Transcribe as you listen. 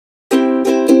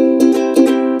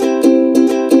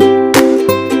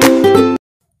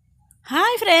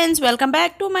Hi friends, welcome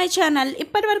back to my channel.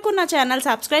 ఇప్పటి వరకు నా ఛానల్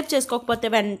సబ్స్క్రైబ్ చేసుకోకపోతే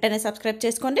వెంటనే సబ్స్క్రైబ్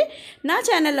చేసుకోండి. నా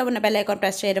ఛానల్లో ఉన్న బెల్ ఐకాన్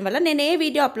ప్రెస్ చేయడం వల్ల నేను ఏ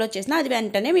వీడియో అప్లోడ్ చేసినా అది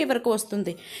వెంటనే మీ వరకు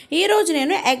వస్తుంది. ఈరోజు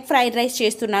నేను ఎగ్ ఫ్రైడ్ రైస్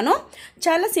చేస్తున్నాను.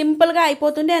 చాలా సింపుల్గా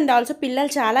అయిపోతుంది అండ్ ఆల్సో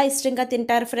పిల్లలు చాలా ఇష్టంగా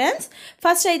తింటారు ఫ్రెండ్స్.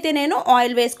 ఫస్ట్ అయితే నేను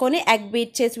ఆయిల్ వేసుకొని ఎగ్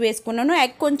బీట్ చేసి వేసుకున్నాను.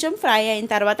 ఎగ్ కొంచెం ఫ్రై అయిన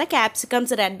తర్వాత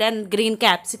capsicums, red and green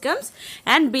capsicums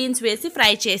and beans వేసి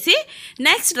ఫ్రై చేసి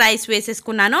నెక్స్ట్ రైస్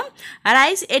వేసేసుకున్నాను.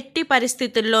 రైస్ ఎట్టి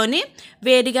పరిస్థితుల్లోని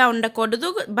వేడిగా ఉండకూడదు,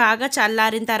 బాగా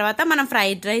చల్లారిన తర్వాత మనం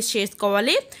ఫ్రైడ్ రైస్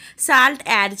చేసుకోవాలి. సాల్ట్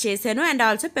యాడ్ చేశాను అండ్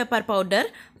ఆల్సో పెప్పర్ పౌడర్,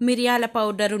 మిరియాల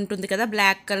పౌడర్ ఉంటుంది కదా,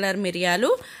 బ్లాక్ కలర్ మిరియాలు,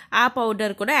 ఆ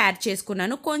పౌడర్ కూడా యాడ్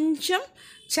చేసుకున్నాను. కొంచెం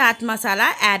చాట్ మసాలా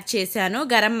యాడ్ చేశాను.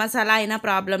 గరం మసాలా అయినా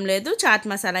ప్రాబ్లం లేదు, చాట్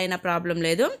మసాలా అయినా ప్రాబ్లం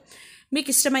లేదు.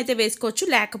 మీకు ఇష్టమైతే వేసుకోవచ్చు,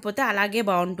 లేకపోతే అలాగే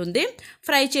బాగుంటుంది.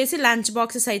 ఫ్రై చేసి లంచ్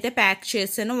బాక్సెస్ అయితే ప్యాక్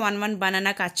చేశాను. 1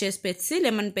 బనానా కట్ చేసి పెట్టి,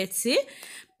 లెమన్ పెట్టి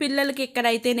పిల్లలకి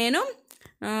ఇక్కడైతే నేను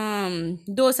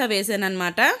దోశ వేసాను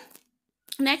అనమాట.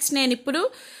 నెక్స్ట్ నేను ఇప్పుడు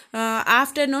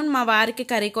ఆఫ్టర్నూన్ మా వారికి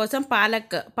కర్రీ కోసం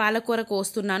పాలకూర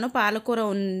కోస్తున్నాను. పాలకూర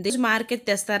ఉంది, మార్కెట్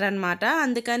తెస్తారనమాట.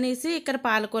 అందుకనేసి ఇక్కడ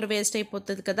పాలకూర వేస్ట్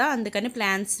అయిపోతుంది కదా, అందుకని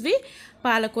ప్లాంట్స్వి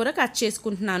పాలకూర కట్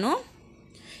చేసుకుంటున్నాను.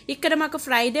 ఇక్కడ మాకు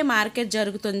ఫ్రైడే మార్కెట్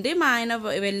జరుగుతుంది. మా ఆయన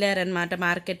వెళ్ళారనమాట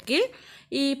మార్కెట్కి.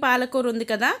 ఈ పాలకూర ఉంది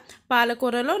కదా,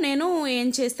 పాలకూరలో నేను ఏం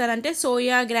చేస్తానంటే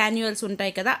సోయా గ్రాన్యూల్స్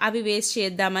ఉంటాయి కదా, అవి వేస్ట్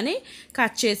చేద్దామని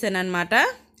కట్ చేశాను అనమాట.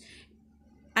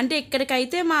 అంటే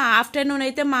ఇక్కడికైతే ఆఫ్టర్నూన్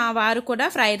అయితే మా వారు కూడా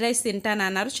ఫ్రైడ్ రైస్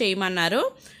తింటానన్నారు, చేయమన్నారు.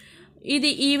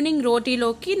 ఇది ఈవినింగ్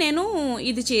రోటీలోకి నేను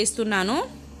ఇది చేస్తున్నాను.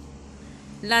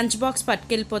 లంచ్ బాక్స్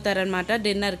పట్టుకెళ్ళిపోతారనమాట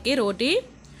డిన్నర్కి రోటీ.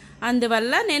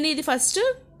 అందువల్ల నేను ఇది ఫస్ట్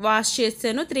వాష్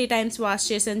చేశాను, 3 times వాష్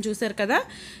చేశాను, చూసారు కదా.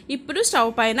 ఇప్పుడు స్టవ్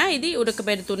పైన ఇది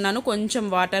ఉడకబెడుతున్నాను కొంచెం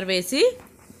వాటర్ వేసి.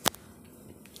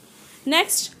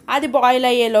 నెక్స్ట్ అది బాయిల్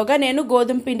అయ్యేలోగా నేను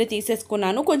గోధుమ పిండి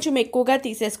తీసేసుకున్నాను. కొంచెం ఎక్కువగా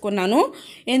తీసేసుకున్నాను,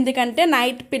 ఎందుకంటే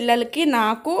నైట్ పిల్లలకి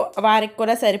నాకు వారికి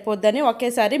కూడా సరిపోద్దని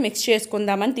ఒకేసారి మిక్స్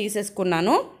చేసుకుందామని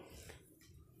తీసేసుకున్నాను.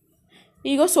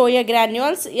 ఇగో సోయా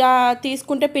గ్రాన్యూల్స్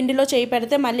తీసుకుంటే పిండిలో చేయి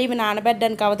పెడితే మళ్ళీ ఇవి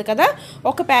నానబెట్టడానికి అవ్వదు కదా.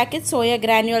 ఒక ప్యాకెట్ సోయా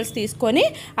గ్రాన్యూల్స్ తీసుకొని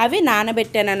అవి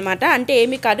నానబెట్టాను అనమాట. అంటే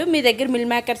ఏమీ కాదు, మీ దగ్గర మిల్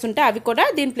మేకర్స్ ఉంటే అవి కూడా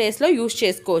దీని ప్లేస్లో యూజ్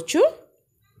చేసుకోవచ్చు.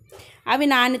 అవి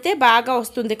నానితే బాగా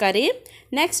వస్తుంది కర్రీ.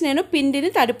 నెక్స్ట్ నేను పిండిని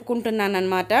తడుపుకుంటున్నాను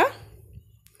అనమాట.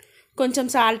 కొంచెం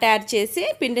సాల్ట్ యాడ్ చేసి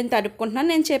పిండిని తడుపుకుంటున్నాను.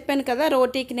 నేను చెప్పాను కదా,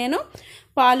 రోటీకి నేను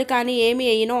పాలు కానీ ఏమి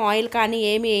వేయను, ఆయిల్ కానీ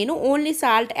ఏమి వేయను, ఓన్లీ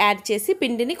సాల్ట్ యాడ్ చేసి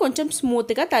పిండిని కొంచెం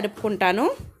స్మూత్గా తడుపుకుంటాను.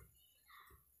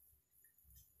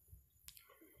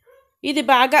 ఇది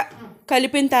బాగా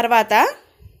కలిపిన తర్వాత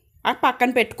ఆ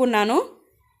పక్కన పెట్టుకున్నాను.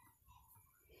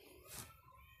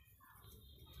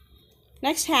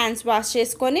 నెక్స్ట్ హ్యాండ్స్ వాష్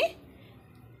చేసుకొని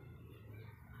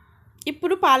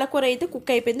ఇప్పుడు పాలకూర అయితే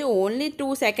కుక్ అయిపోయింది. ఓన్లీ 2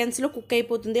 secondsలో కుక్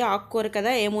అయిపోతుంది, ఆకుకూర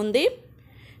కదా ఏముంది.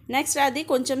 నెక్స్ట్ అది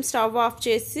కొంచెం స్టవ్ ఆఫ్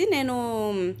చేసి నేను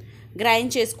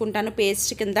గ్రైండ్ చేసుకుంటాను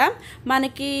పేస్ట్ కింద.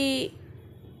 మనకి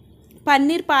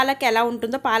పన్నీర్ పాలక్ ఎలా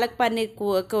ఉంటుందో, పాలక్ పన్నీర్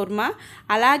కుర్మా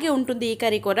అలాగే ఉంటుంది ఈ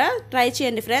కర్రీ కూడా. ట్రై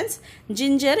చేయండి ఫ్రెండ్స్.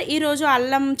 జింజర్, ఈరోజు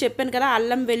అల్లం చెప్పాను కదా,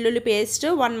 అల్లం వెల్లుల్లి పేస్ట్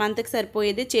 1 monthకి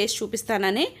సరిపోయేది చేసి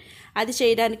చూపిస్తానని, అది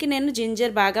చేయడానికి నేను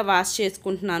జింజర్ బాగా వాష్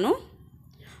చేసుకుంటున్నాను.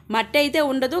 మట్టి అయితే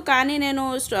ఉండదు, కానీ నేను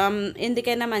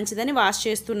ఎందుకైనా మంచిదని వాష్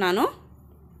చేస్తున్నాను.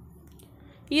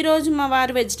 ఈరోజు మా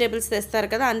వారు వెజిటేబుల్స్ తెస్తారు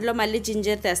కదా, అందులో మళ్ళీ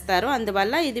జింజర్ తెస్తారు,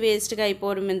 అందువల్ల ఇది వేస్ట్గా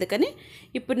అయిపోవడం ఎందుకని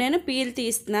ఇప్పుడు నేను పీల్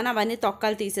తీస్తున్నాను. అవన్నీ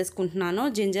తొక్కలు తీసేసుకుంటున్నాను,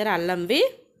 జింజర్ అల్లంవి.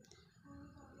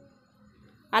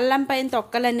 అల్లం పైన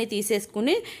తొక్కలన్నీ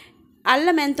తీసేసుకుని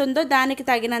అల్లం ఎంత ఉందో దానికి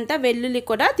తగినంత వెల్లుల్లి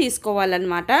కూడా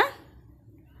తీసుకోవాలన్నమాట.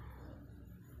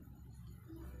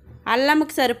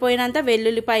 అల్లంకి సరిపోయినంత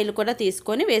వెల్లుల్లిపాయలు కూడా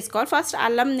తీసుకొని వేసుకోవాలి. ఫస్ట్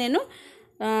అల్లం నేను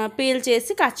పీల్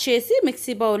చేసి కట్ చేసి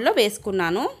మిక్సీ బౌల్లో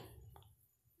వేసుకున్నాను.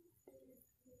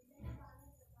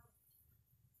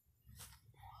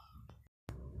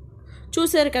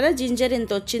 చూసారు కదా, జింజర్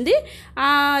ఇంత వచ్చింది.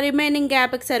 రిమైనింగ్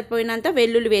గ్యాప్కి సరిపోయినంత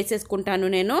వెల్లుల్లి వేసేసుకుంటాను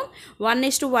నేను.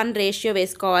 1:1 రేషియో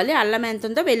వేసుకోవాలి. అల్లం ఎంత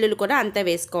ఉందో వెల్లుల్లి కూడా అంతే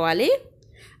వేసుకోవాలి.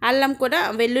 అల్లం కూడా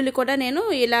వెల్లుల్లి కూడా నేను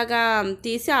ఇలాగా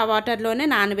తీసి ఆ వాటర్లోనే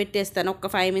నానబెట్టేస్తాను. ఒక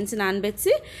 5 minutes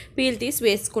నానబెట్టి పీల్ తీసి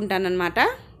వేసుకుంటాను అనమాట.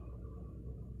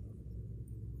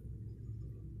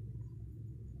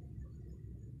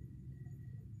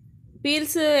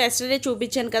 పీల్స్ ఎస్టర్డే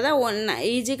చూపించాను కదా,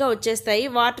 ఈజీగా వచ్చేస్తాయి.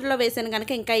 వాటర్లో వేసాను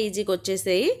కనుక ఇంకా ఈజీగా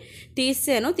వచ్చేసాయి.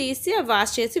 తీసి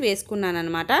వాష్ చేసి వేసుకున్నాను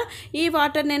అనమాట. ఈ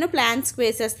వాటర్ నేను ప్లాంట్స్కి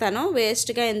వేసేస్తాను,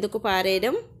 వేస్ట్గా ఎందుకు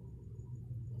పారేయడం.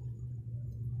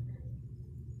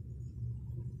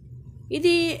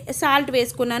 ఇది సాల్ట్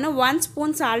వేసుకున్నాను, 1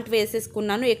 spoon సాల్ట్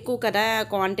వేసేసుకున్నాను. ఎక్కువ కదా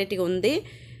క్వాంటిటీ ఉంది,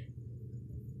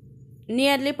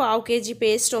 నియర్లీ 1/2 kg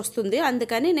పేస్ట్ వస్తుంది,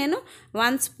 అందుకని నేను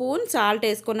 1 spoon సాల్ట్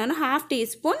వేసుకున్నాను. 1/2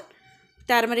 teaspoon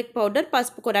టర్మరిక్ పౌడర్,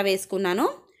 పసుపు కూడా వేసుకున్నాను.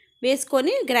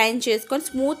 వేసుకొని గ్రైండ్ చేసుకొని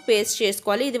స్మూత్ పేస్ట్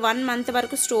చేసుకోవాలి. ఇది 1 మంత్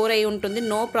వరకు స్టోర్ అయి ఉంటుంది,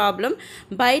 నో ప్రాబ్లం.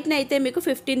 బయటనైతే మీకు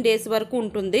 15 డేస్ వరకు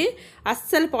ఉంటుంది,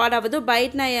 అస్సలు పాడవదు.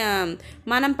 బయటన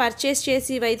మనం పర్చేస్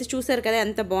చేసివైతే చూసారు కదా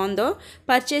ఎంత బాగుందో.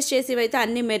 పర్చేస్ చేసివైతే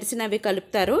అన్ని మెరిసినవి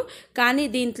కలుపుతారు, కానీ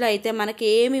దీంట్లో అయితే మనకి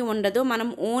ఏమీ ఉండదు. మనం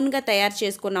ఓన్గా తయారు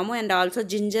చేసుకున్నాము. అండ్ ఆల్సో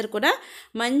జింజర్ కూడా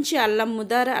మంచి అల్లం,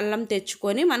 ముదార అల్లం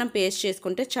తెచ్చుకొని మనం పేస్ట్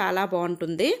చేసుకుంటే చాలా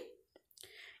బాగుంటుంది.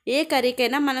 ఏ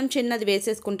కర్రీకైనా మనం చిన్నది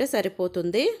వేసేసుకుంటే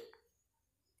సరిపోతుంది.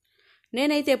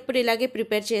 నేనైతే ఎప్పుడు ఇలాగే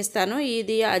ప్రిపేర్ చేస్తాను.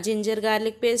 ఇది జింజర్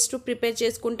గార్లిక్ పేస్ట్ ప్రిపేర్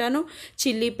చేసుకుంటాను,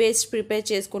 చిల్లీ పేస్ట్ ప్రిపేర్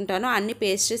చేసుకుంటాను, అన్ని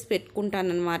పేస్ట్ చేసి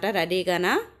పెట్టుకుంటాను అనమాట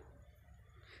రెడీగానా.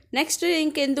 నెక్స్ట్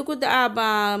ఇంకెందుకు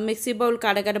మిక్సీ బౌల్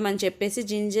కడగడం అని చెప్పేసి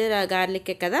జింజర్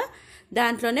గార్లికే కదా,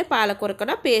 దాంట్లోనే పాలకూర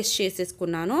కూడా పేస్ట్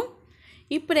చేసేసుకున్నాను.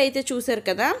 ఇప్పుడైతే చూసారు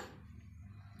కదా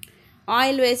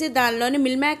ఆయిల్ వేసి దానిలోని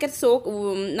మిల్ మేకర్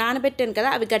నానబెట్టాను కదా,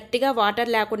 అవి గట్టిగా వాటర్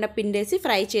లేకుండా పిండేసి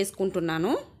ఫ్రై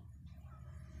చేసుకుంటున్నాను.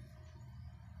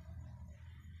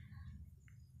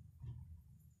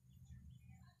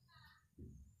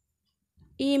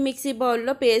 ఈ మిక్సీ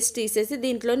బౌల్లో పేస్ట్ తీసేసి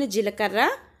దీంట్లోని జీలకర్ర,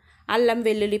 అల్లం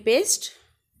వెల్లుల్లి పేస్ట్,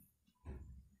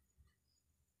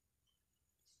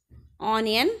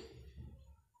 ఆనియన్,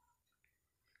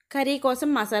 కర్రీ కోసం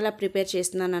మసాలా ప్రిపేర్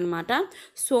చేస్తున్నాను అనమాట.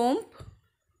 సోంపు,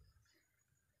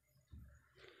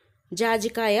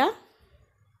 జాజికాయ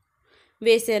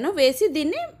వేసాను. వేసి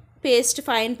దీన్ని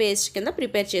ఫైన్ పేస్ట్ కింద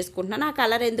ప్రిపేర్ చేసుకుంటున్నాను. ఆ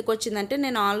కలర్ ఎందుకు వచ్చిందంటే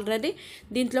నేను ఆల్రెడీ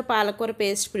దీంట్లో పాలకూర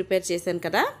పేస్ట్ ప్రిపేర్ చేశాను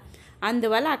కదా,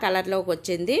 అందువల్ల ఆ కలర్లోకి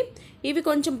వచ్చింది. ఇవి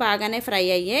కొంచెం బాగానే ఫ్రై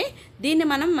అయ్యాయి. దీన్ని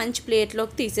మనం మంచి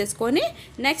ప్లేట్లోకి తీసేసుకొని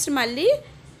నెక్స్ట్ మళ్ళీ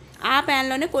ఆ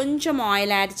ప్యాన్లోనే కొంచెం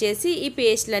ఆయిల్ యాడ్ చేసి ఈ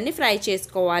పేస్ట్లన్నీ ఫ్రై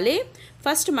చేసుకోవాలి.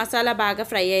 ఫస్ట్ మసాలా బాగా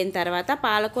ఫ్రై అయిన తర్వాత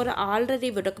పాలకూర ఆల్రెడీ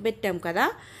ఉడకబెట్టాం కదా,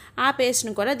 ఆ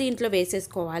పేస్ట్ని కూడా దీంట్లో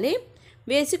వేసేసుకోవాలి.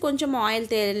 వేసి కొంచెం ఆయిల్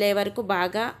తేలే వరకు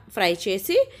బాగా ఫ్రై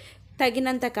చేసి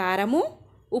తగినంత కారము,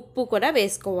 ఉప్పు కూడా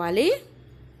వేసుకోవాలి.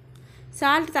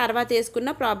 సాల్ట్ తర్వాత వేసుకున్న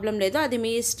ప్రాబ్లం లేదు, అది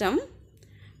మీ ఇష్టం.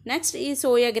 నెక్స్ట్ ఈ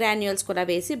సోయా గ్రాన్యూల్స్ కూడా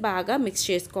వేసి బాగా మిక్స్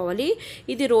చేసుకోవాలి.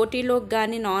 ఇది రోటీలోకి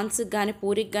కానీ, నాన్స్కి కానీ,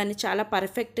 పూరికి కానీ చాలా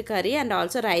పర్ఫెక్ట్ కర్రీ. అండ్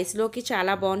ఆల్సో రైస్లోకి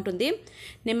చాలా బాగుంటుంది.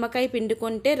 నిమ్మకాయ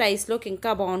పిండుకుంటే రైస్లోకి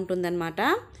ఇంకా బాగుంటుంది అనమాట.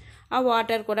 ఆ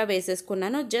వాటర్ కూడా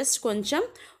వేసేసుకున్నాను. జస్ట్ కొంచెం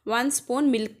 1 స్పూన్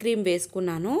మిల్క్ క్రీమ్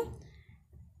వేసుకున్నాను.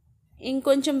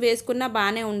 ఇంకొంచెం వేసుకున్నా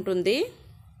బాగానే ఉంటుంది.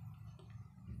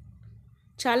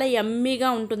 చాలా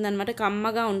యమ్మీగా ఉంటుందన్నమాట,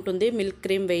 కమ్మగా ఉంటుంది మిల్క్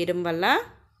క్రీమ్ వేయడం వల్ల.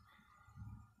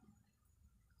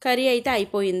 కర్రీ అయితే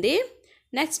అయిపోయింది.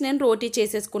 నెక్స్ట్ నేను రోటీ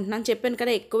చేసేసుకుంటున్నాను. చెప్పాను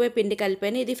కదా ఎక్కువే పిండి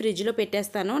కలిపాను. ఇది ఫ్రిడ్జ్లో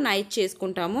పెట్టేస్తాను, నైట్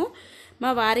చేసుకుంటాము.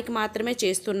 మా వారికి మాత్రమే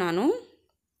చేస్తున్నాను.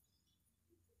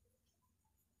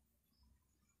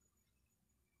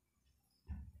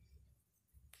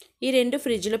 ఈ 2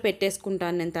 ఫ్రిడ్జ్లో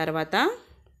పెట్టేసుకుంటాను నేను తర్వాత.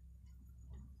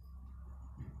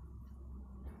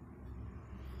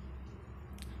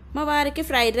 మా వారికి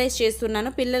ఫ్రైడ్ రైస్ చేస్తున్నాను.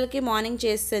 పిల్లలకి మార్నింగ్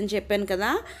చేస్తాను చెప్పాను కదా,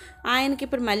 ఆయనకి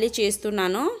ఇప్పుడు మళ్ళీ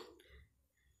చేస్తున్నాను.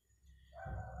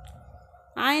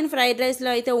 ఆయన ఫ్రైడ్ రైస్లో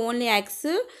అయితే only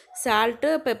eggs, salt,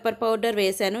 pepper powder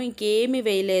వేసాను, ఇంకేమీ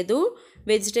వేయలేదు.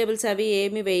 వెజిటేబుల్స్ అవి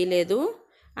ఏమీ వేయలేదు.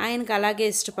 ఆయనకి అలాగే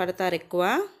ఇష్టపడతారు ఎక్కువ.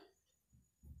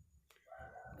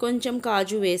 కొంచెం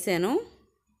కాజు వేసాను.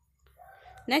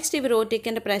 నెక్స్ట్ ఇవి రోటీ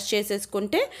కింద ప్రెస్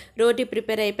చేసేసుకుంటే రోటీ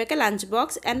ప్రిపేర్ అయిపోయాక లంచ్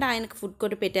బాక్స్ అండ్ ఆయనకు ఫుడ్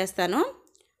కూడా పెట్టేస్తాను.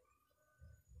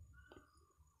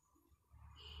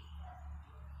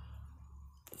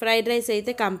 ఫ్రైడ్ రైస్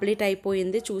అయితే కంప్లీట్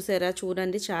అయిపోయింది. చూసారా,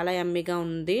 చూడండి చాలా యమ్మీగా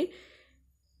ఉంది.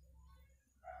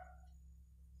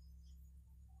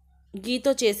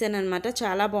 గీతో చేశానన్నమాట,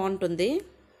 చాలా బాగుంటుంది.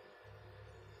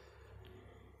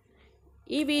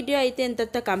 ఈ వీడియో అయితే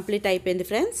ఇంతతో కంప్లీట్ అయిపోయింది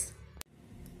ఫ్రెండ్స్.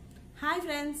 హాయ్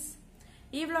ఫ్రెండ్స్,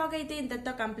 ఈ వ్లాగ్ అయితే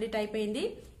ఇంతతో కంప్లీట్ అయిపోయింది.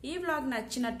 ఈ వ్లాగ్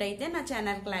నచ్చినట్టయితే నా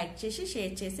ఛానల్కి లైక్ చేసి,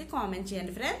 షేర్ చేసి, కామెంట్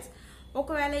చేయండి ఫ్రెండ్స్.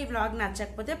 ఒకవేళ ఈ వ్లాగ్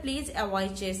నచ్చకపోతే ప్లీజ్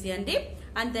అవాయిడ్ చేసేయండి,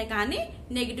 అంతేకాని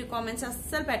నెగిటివ్ కామెంట్స్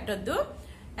అస్సలు పెట్టొద్దు.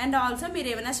 అండ్ ఆల్సో మీరు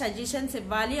ఏమైనా సజెషన్స్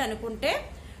ఇవ్వాలి అనుకుంటే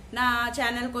నా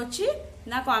ఛానల్కి వచ్చి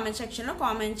నా కామెంట్ సెక్షన్లో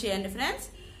కామెంట్ చేయండి ఫ్రెండ్స్.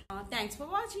 Thanks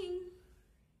for watching.